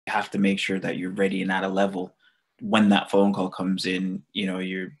have to make sure that you're ready and at a level when that phone call comes in. You know,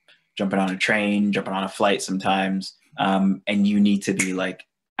 you're jumping on a train, jumping on a flight sometimes, and you need to be like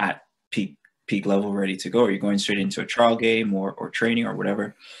at peak level, ready to go. You're going straight into a trial game or training or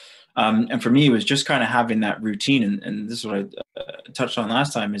whatever. And for me, it was just kind of having that routine. And this is what I touched on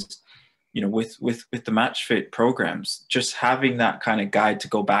last time is, you know, with the Matchfit programs, just having that kind of guide to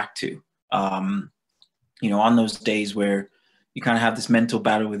go back to, you know, on those days where you kind of have this mental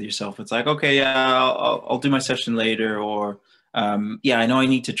battle with yourself. It's like, okay, yeah, I'll do my session later, or yeah, I know I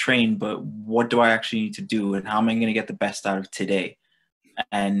need to train, but what do I actually need to do, and how am I going to get the best out of today?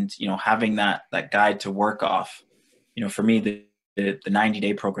 And, you know, having that guide to work off, you know, for me, the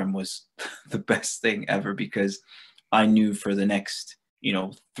 90-day program was the best thing ever, because I knew for the next, you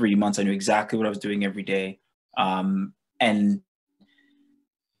know, 3 months, I knew exactly what I was doing every day. And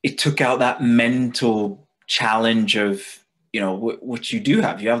it took out that mental challenge of, you know, which you do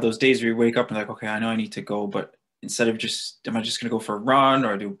have. You have those days where you wake up and like, okay, I know I need to go, but instead of just, am I just going to go for a run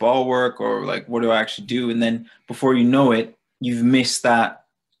or do ball work, or like, what do I actually do? And then before you know it, you've missed that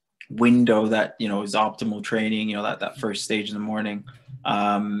window that, you know, is optimal training, you know, that first stage in the morning.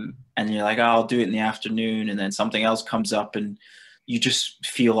 And you're like, oh, I'll do it in the afternoon. And then something else comes up and you just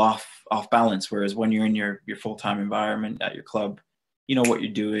feel off balance. Whereas when you're in your full-time environment at your club, you know what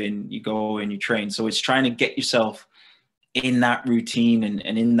you're doing, you go and you train. So it's trying to get yourself in that routine and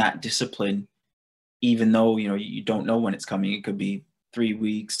in that discipline, even though, you know, you don't know when it's coming. It could be 3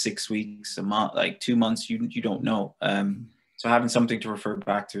 weeks, 6 weeks, a month, like 2 months, you don't know. So having something to refer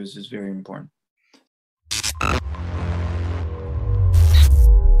back to is very important.